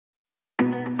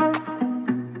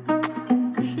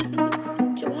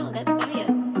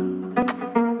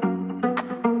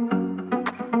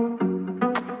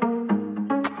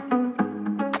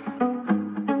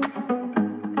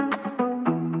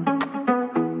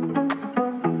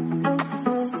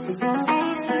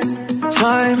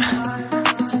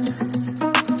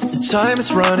Time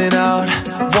is running out.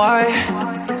 Why?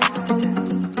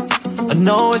 I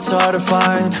know it's hard to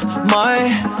find my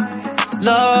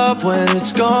love when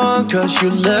it's gone, 'cause you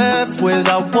left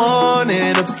without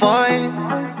wanting to find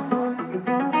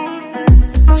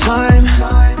time.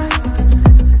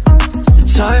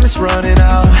 Time is running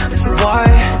out. Why?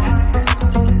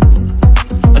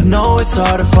 I know it's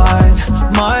hard to find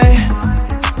my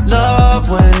love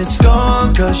when it's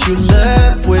gone, 'cause you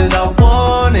left without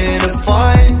wanting to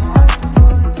find.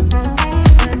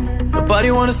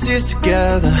 Nobody wanna see us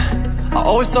together. I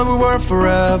always thought we were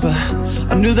forever.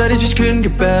 I knew that it just couldn't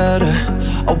get better.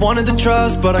 I wanted to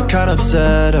trust, but I kinda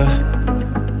upset her.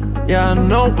 Yeah, I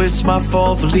know it's my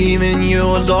fault for leaving you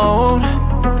alone.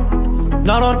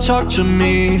 Now don't talk to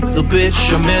me, little bitch,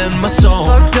 I'm in my zone.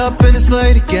 Fucked up and it's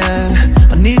late again.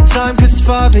 I need time 'cause it's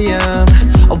 5 AM.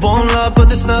 I won't lie, but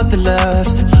there's nothing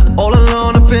left. All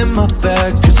alone up in my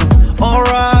bed, 'cause I'm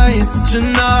alright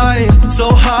tonight. So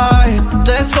high,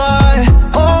 let's fly.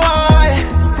 Oh, why?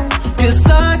 'Cause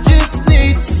I just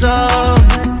need some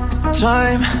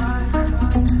time.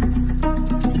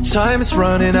 Time is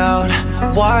running out.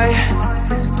 Why?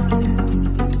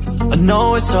 I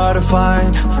know it's hard to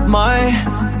find my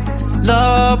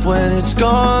love when it's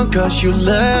gone, 'cause you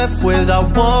left without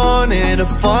wanting to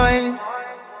find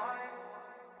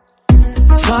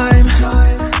time.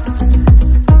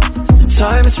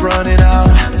 Time is running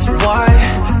out. Why?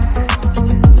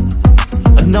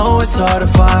 I know it's hard to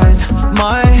find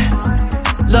my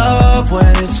love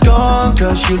when it's gone,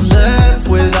 'cause you left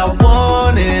without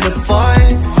wanting to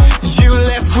find. You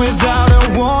left without a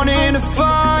wanting to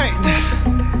find.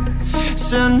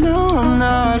 So no, I'm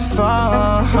not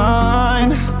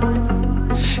fine.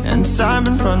 And time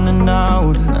been running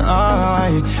out, and I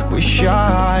wish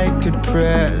I could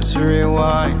press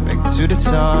rewind back to the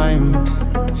time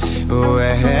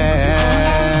where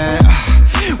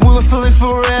we were feeling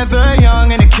forever young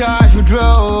and the cars would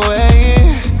roll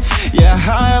away. Yeah,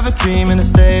 I have a dream in a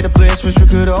state of bliss, wish we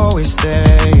could always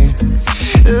stay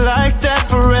like that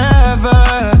forever.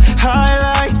 I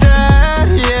like that,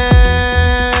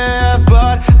 yeah.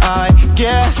 But I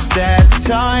guess that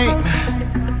time,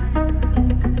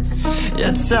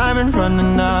 yeah, time been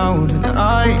running out, and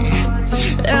I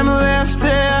am left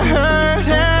there hurt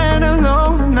and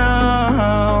alone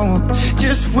now,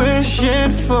 just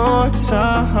wishing for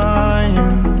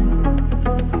time.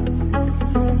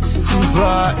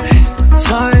 But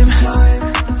time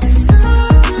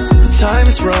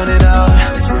is running out.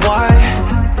 Why?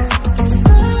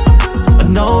 I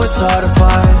know it's hard to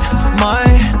find my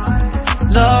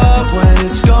love when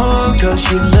it's gone, 'cause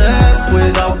you left